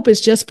my hope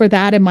is just for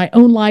that in my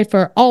own life,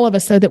 for all of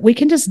us, so that we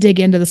can just dig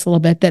into this a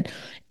little bit, that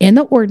in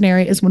the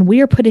ordinary is when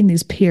we are putting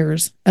these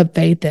piers of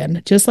faith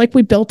in, just like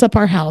we built up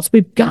our house.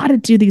 We've got to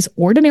do these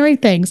ordinary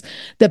things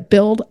that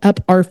build up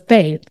our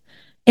faith.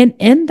 And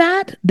in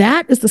that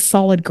is the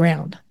solid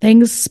ground.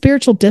 Things,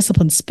 spiritual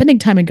discipline, spending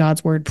time in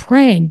God's word,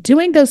 praying,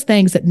 doing those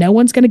things that no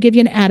one's going to give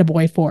you an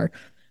attaboy for,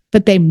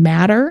 but they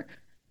matter.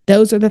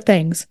 Those are the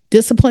things.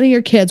 Disciplining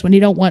your kids when you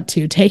don't want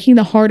to, taking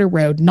the harder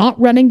road, not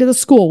running to the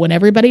school when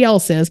everybody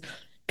else is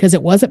because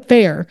it wasn't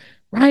fair,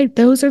 right?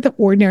 Those are the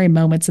ordinary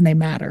moments and they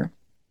matter.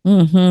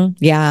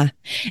 Yeah.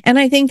 And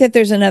I think that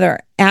there's another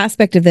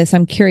aspect of this.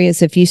 I'm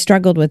curious if you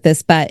struggled with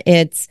this, but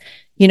it's,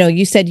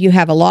 you said you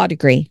have a law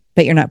degree,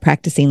 but you're not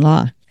practicing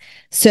law.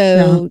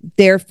 So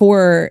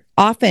therefore,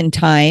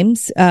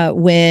 oftentimes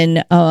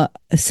when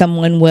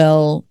someone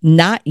will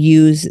not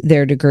use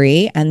their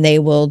degree and they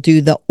will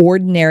do the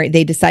ordinary,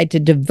 they decide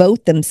to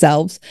devote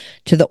themselves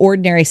to the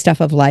ordinary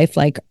stuff of life,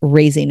 like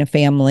raising a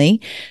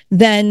family,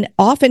 then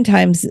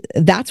oftentimes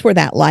that's where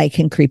that lie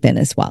can creep in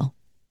as well.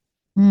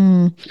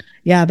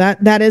 Yeah,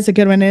 that is a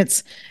good one.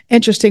 It's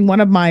interesting. One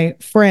of my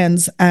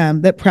friends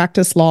that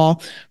practiced law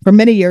for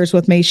many years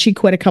with me, she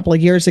quit a couple of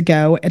years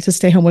ago and to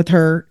stay home with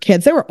her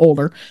kids. They were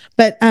older,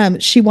 but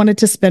she wanted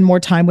to spend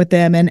more time with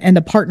them. And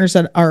the partners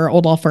at our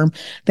old law firm,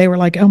 they were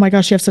like, oh my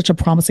gosh, you have such a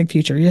promising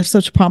future. You have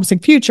such a promising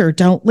future.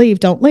 Don't leave.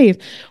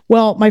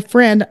 Well, my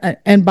friend,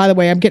 and by the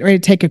way, I'm getting ready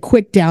to take a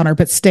quick downer,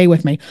 but stay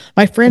with me.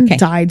 My friend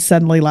died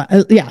suddenly.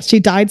 She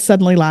died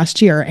suddenly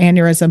last year.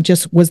 Aneurysm,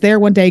 just was there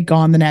one day,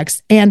 gone the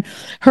next. And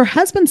her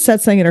husband said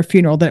something at her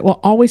funeral that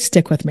will always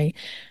stick with me.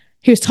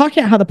 He was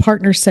talking about how the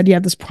partner said, you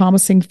have this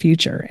promising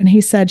future. And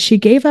he said she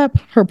gave up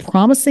her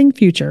promising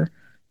future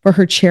for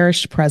her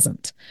cherished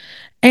present.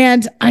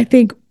 And I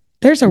think,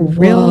 There's a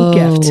real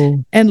gift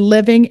Whoa. in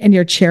living in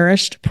your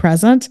cherished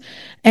present.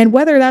 And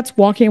whether that's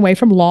walking away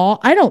from law,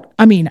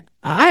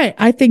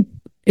 I think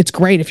it's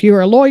great if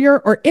you're a lawyer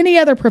or any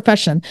other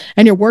profession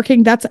and you're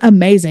working, that's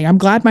amazing. I'm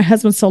glad my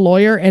husband's a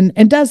lawyer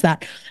and does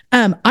that.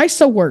 I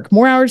still work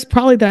more hours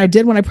probably than I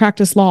did when I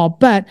practiced law.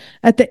 But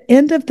at the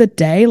end of the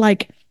day,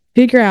 like,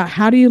 figure out,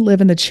 how do you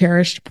live in the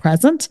cherished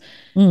present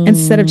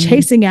instead of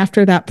chasing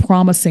after that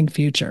promising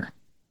future?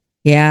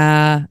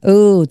 Yeah.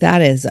 Oh,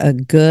 that is a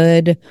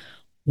good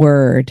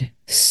word.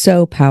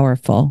 So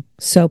powerful.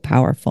 So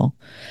powerful.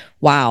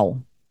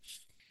 Wow.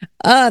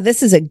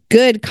 This is a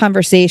good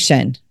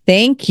conversation.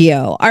 Thank you.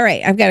 All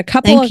right. I've got a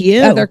couple of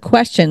other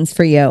questions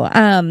for you.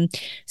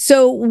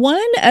 So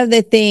one of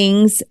the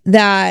things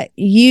that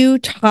you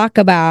talk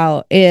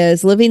about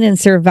is living in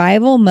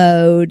survival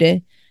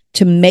mode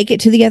to make it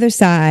to the other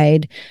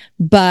side,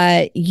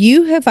 but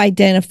you have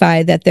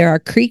identified that there are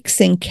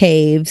creeks and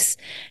caves,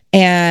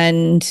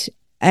 and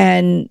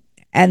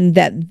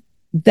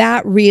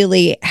that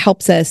really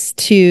helps us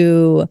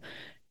to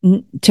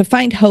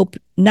find hope,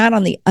 not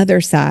on the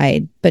other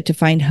side, but to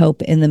find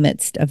hope in the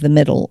midst of the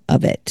middle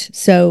of it.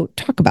 So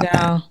talk about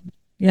that.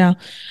 Yeah.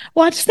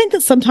 Well, I just think that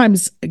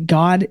sometimes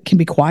God can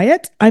be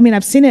quiet. I mean,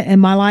 I've seen it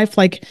in my life,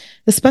 like,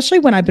 especially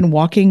when I've been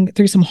walking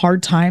through some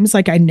hard times,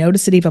 like I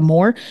notice it even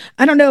more.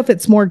 I don't know if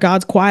it's more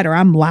God's quiet or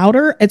I'm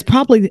louder. It's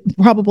probably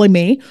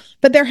me,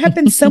 but there have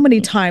been so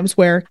many times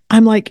where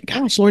I'm like,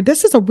 gosh, Lord,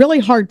 this is a really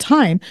hard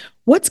time.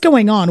 What's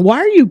going on? Why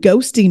are you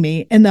ghosting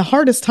me in the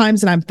hardest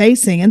times that I'm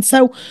facing? And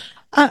so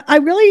I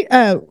really,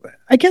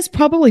 I guess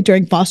probably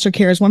during foster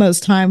care is one of those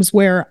times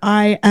where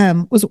I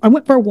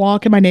went for a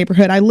walk in my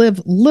neighborhood. I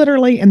live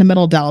literally in the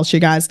middle of Dallas, you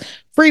guys.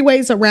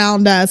 Freeways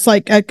around us,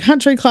 like a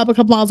country club a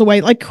couple miles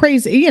away, like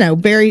crazy,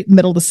 very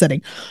middle of the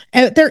city.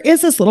 And there is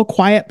this little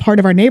quiet part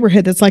of our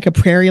neighborhood that's like a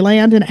prairie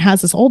land, and it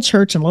has this old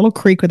church and a little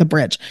creek with a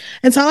bridge.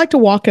 And so I like to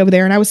walk over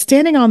there, and I was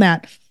standing on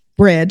that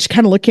bridge,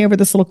 kind of looking over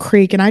this little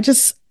creek. And I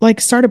just like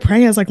started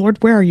praying. I was like,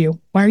 Lord, where are you?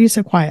 Why are you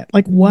so quiet?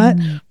 Like, what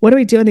do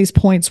we do in these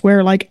points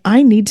where like,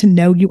 I need to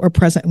know you are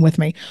present with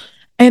me?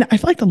 And I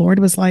feel like the Lord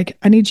was like,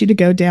 I need you to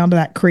go down to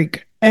that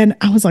creek. And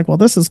I was like, well,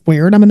 this is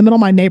weird. I'm in the middle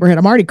of my neighborhood.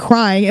 I'm already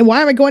crying. And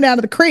why am I going down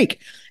to the creek?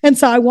 And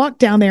so I walked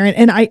down there,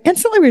 and I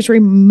instantly was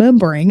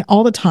remembering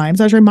all the times.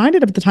 I was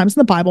reminded of the times in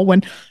the Bible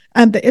when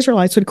the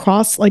Israelites would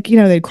cross, like,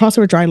 they'd cross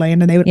over dry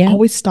land, and they would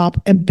always stop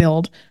and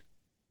build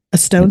a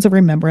stones of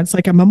remembrance,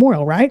 like a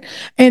memorial, right?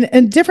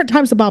 And different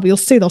times in the Bible, you'll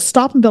see they'll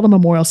stop and build a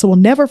memorial, so we'll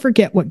never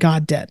forget what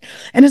God did.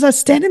 And as I was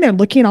standing there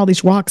looking at all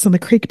these rocks on the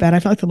creek bed,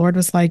 I felt like the Lord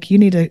was like, you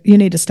need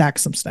to stack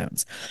some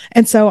stones.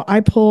 And so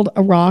I pulled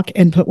a rock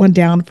and put one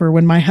down for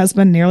when my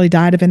husband nearly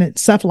died of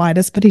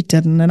encephalitis, but he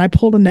didn't. And I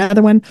pulled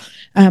another one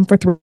for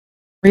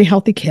three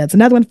healthy kids,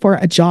 another one for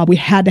a job we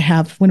had to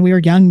have when we were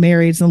young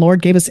marrieds, and the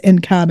Lord gave us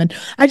income. And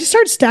I just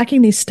started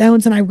stacking these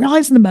stones, and I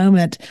realized in the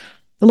moment,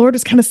 the Lord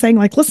is kind of saying,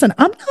 like, listen,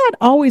 I'm not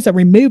always a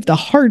remove the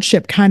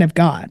hardship kind of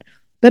God,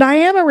 but I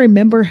am a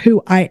remember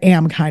who I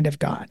am kind of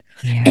God.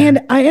 Yeah.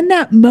 And in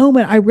that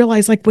moment, I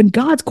realized, like, when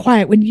God's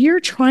quiet, when you're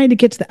trying to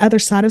get to the other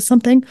side of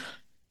something,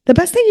 the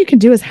best thing you can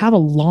do is have a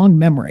long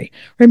memory.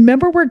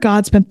 Remember where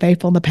God's been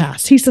faithful in the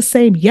past. He's the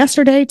same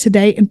yesterday,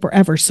 today, and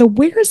forever. So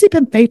where has he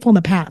been faithful in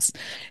the past?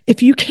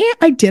 If you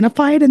can't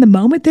identify it in the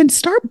moment, then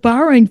start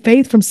borrowing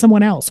faith from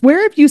someone else.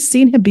 Where have you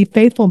seen him be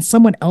faithful in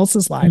someone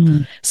else's life?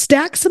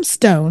 Stack some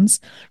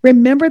stones.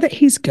 Remember that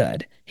he's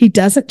good. He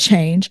doesn't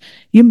change.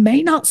 You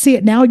may not see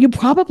it now. You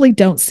probably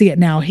don't see it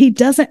now. He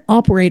doesn't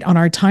operate on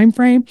our time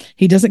frame.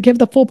 He doesn't give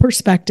the full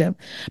perspective.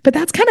 But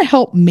that's kind of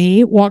helped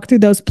me walk through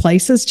those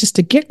places, just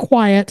to get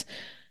quiet,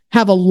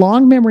 have a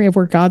long memory of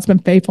where God's been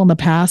faithful in the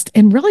past,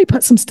 and really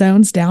put some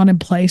stones down in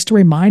place to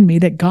remind me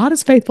that God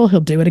is faithful.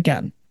 He'll do it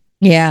again.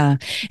 Yeah.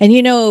 And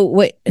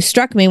what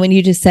struck me when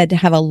you just said to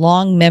have a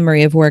long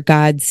memory of where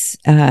God's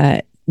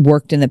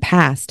worked in the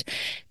past,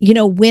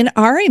 when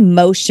our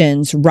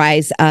emotions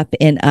rise up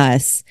in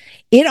us,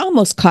 it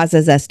almost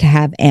causes us to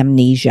have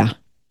amnesia,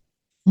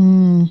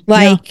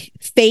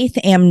 faith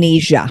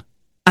amnesia.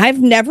 I've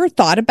never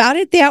thought about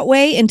it that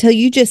way until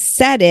you just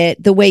said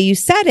it the way you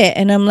said it.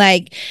 And I'm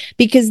like,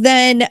 because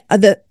then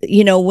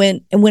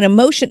when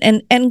emotion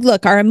and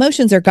look, our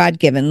emotions are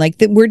God-given, like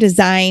we're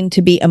designed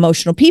to be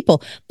emotional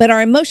people, but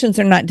our emotions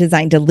are not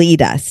designed to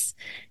lead us.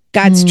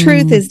 God's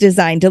truth is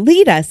designed to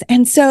lead us.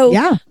 And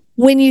so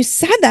when you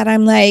said that,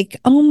 I'm like,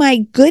 oh my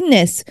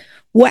goodness,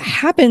 what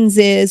happens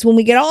is when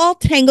we get all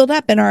tangled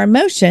up in our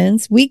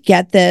emotions, we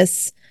get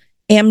this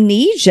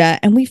amnesia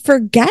and we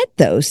forget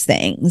those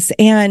things.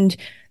 And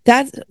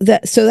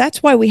so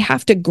that's why we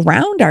have to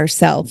ground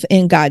ourselves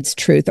in God's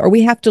truth, or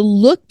we have to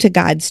look to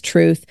God's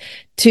truth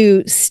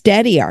to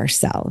steady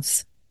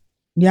ourselves.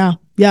 Yeah,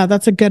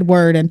 that's a good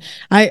word. And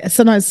I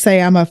sometimes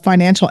say I'm a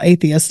financial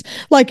atheist.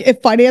 Like,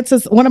 if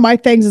finances, one of my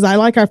things is I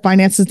like our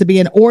finances to be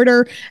in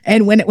order.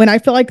 And when I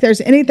feel like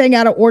there's anything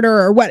out of order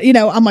or what,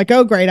 I'm like,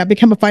 oh, great, I've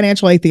become a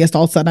financial atheist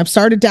all of a sudden. I've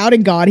started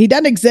doubting God. He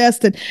doesn't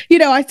exist. And,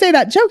 I say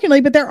that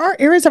jokingly, but there are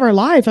areas of our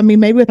life. I mean,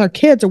 maybe with our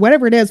kids or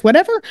whatever it is,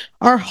 whatever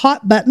our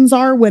hot buttons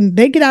are, when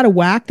they get out of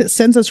whack, that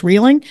sends us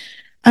reeling.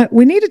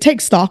 we need to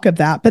take stock of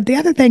that. But the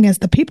other thing is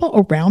the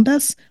people around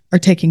us are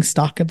taking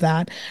stock of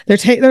that.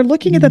 They're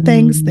looking at the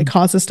things that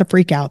cause us to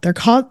freak out. They're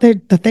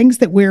the things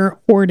that we're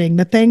hoarding,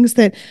 the things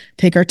that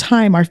take our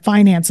time, our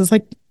finances.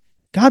 Like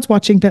God's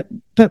watching, but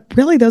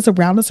really those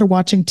around us are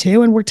watching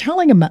too. And we're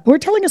telling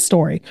a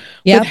story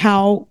with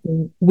how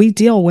we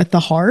deal with the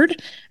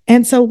hard.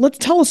 And so let's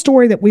tell a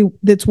story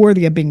that's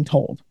worthy of being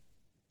told.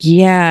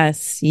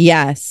 Yes.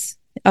 Yes.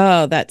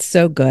 Oh, that's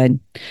so good.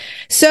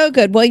 So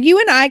good. Well, you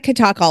and I could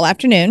talk all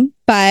afternoon,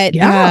 but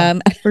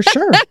for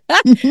sure.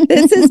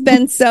 This has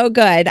been so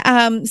good.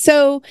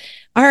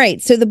 All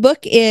right. So the book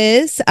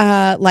is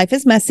Life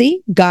is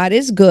Messy, God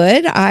is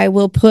Good. I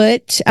will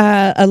put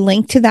a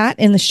link to that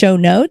in the show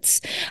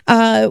notes.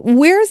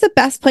 Where's the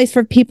best place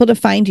for people to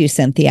find you,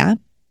 Cynthia?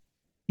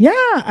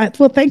 Yeah.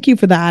 Well, thank you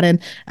for that. And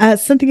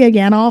Cynthia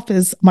Yanof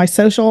is my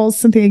socials,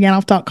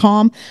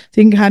 cynthiayanof.com. So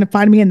you can kind of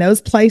find me in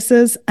those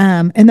places.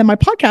 And then my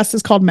podcast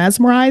is called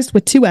Mesmerized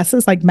with 2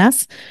 S's, like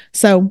mess.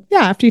 So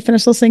yeah, after you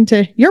finish listening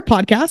to your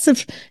podcast,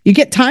 if you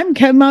get time,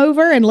 come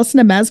over and listen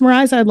to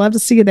Mesmerized. I'd love to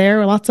see you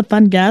there. Lots of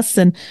fun guests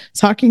and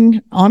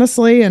talking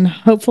honestly and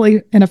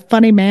hopefully in a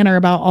funny manner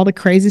about all the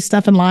crazy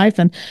stuff in life.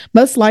 And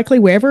most likely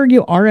wherever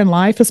you are in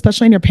life,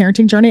 especially in your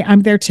parenting journey,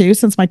 I'm there too,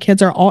 since my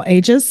kids are all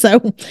ages.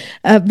 So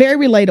very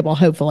relatable,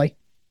 hopefully.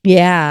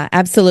 Yeah,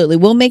 absolutely.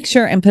 We'll make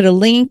sure and put a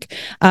link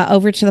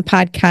over to the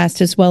podcast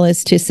as well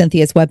as to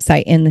Cynthia's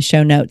website in the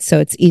show notes. So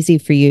it's easy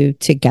for you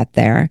to get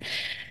there.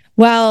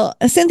 Well,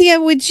 Cynthia,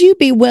 would you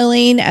be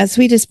willing, as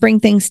we just bring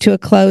things to a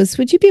close,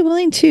 would you be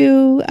willing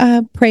to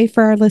pray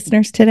for our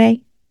listeners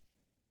today?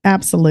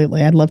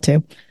 Absolutely. I'd love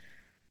to.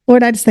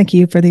 Lord, I just thank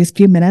you for these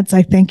few minutes.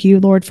 I thank you,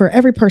 Lord, for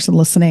every person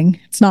listening.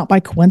 It's not by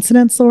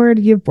coincidence, Lord.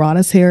 You've brought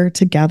us here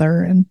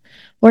together. And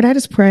Lord, I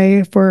just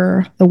pray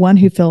for the one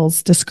who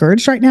feels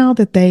discouraged right now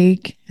that they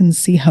can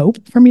see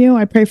hope from you.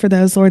 I pray for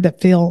those, Lord,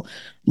 that feel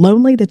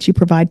lonely, that you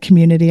provide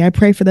community. I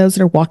pray for those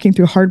that are walking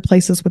through hard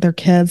places with their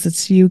kids,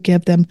 that you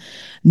give them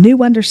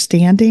new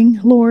understanding,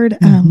 Lord.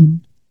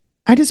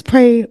 I just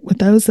pray with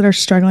those that are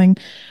struggling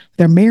with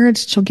their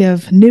marriage, that you'll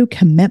give new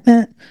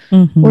commitment.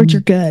 Lord,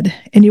 you're good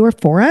and you are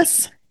for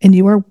us and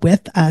you are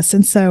with us.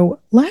 And so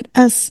let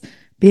us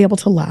be able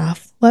to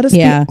laugh. Let us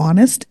be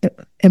honest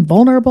and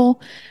vulnerable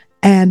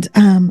and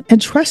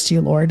trust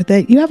you, Lord,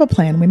 that you have a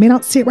plan. We may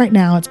not see it right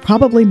now. It's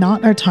probably not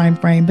in our time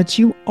frame, but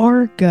you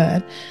are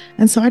good.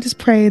 And so I just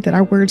pray that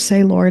our words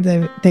say, Lord,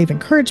 that they've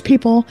encouraged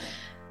people.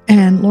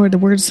 And Lord, the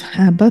words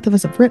both of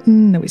us have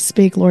written that we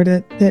speak, Lord,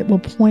 that will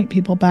point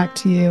people back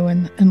to you.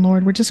 And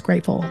Lord, we're just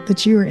grateful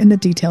that you are in the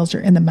details,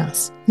 you're in the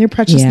mess. In your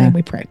precious name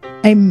we pray.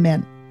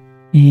 Amen.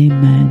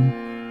 Amen.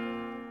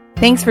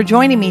 Thanks for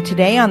joining me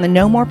today on the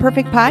No More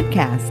Perfect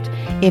podcast.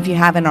 If you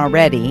haven't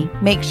already,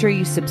 make sure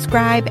you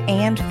subscribe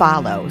and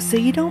follow so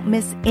you don't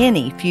miss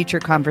any future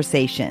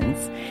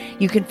conversations.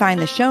 You can find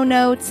the show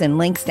notes and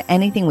links to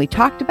anything we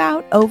talked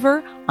about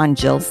over on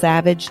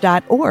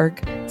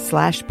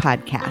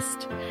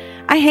jillsavage.org/podcast.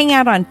 I hang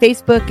out on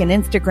Facebook and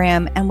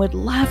Instagram and would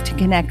love to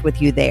connect with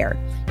you there.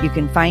 You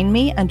can find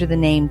me under the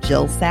name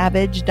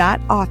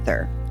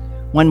jillsavage.author.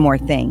 One more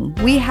thing,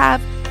 we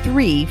have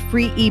 3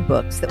 free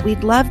ebooks that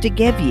we'd love to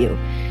give you.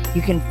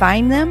 You can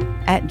find them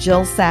at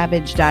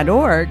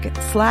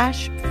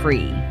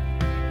jillsavage.org/free.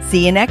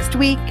 See you next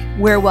week,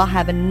 where we'll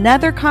have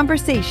another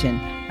conversation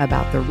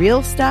about the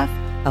real stuff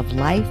of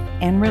life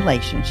and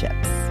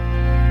relationships.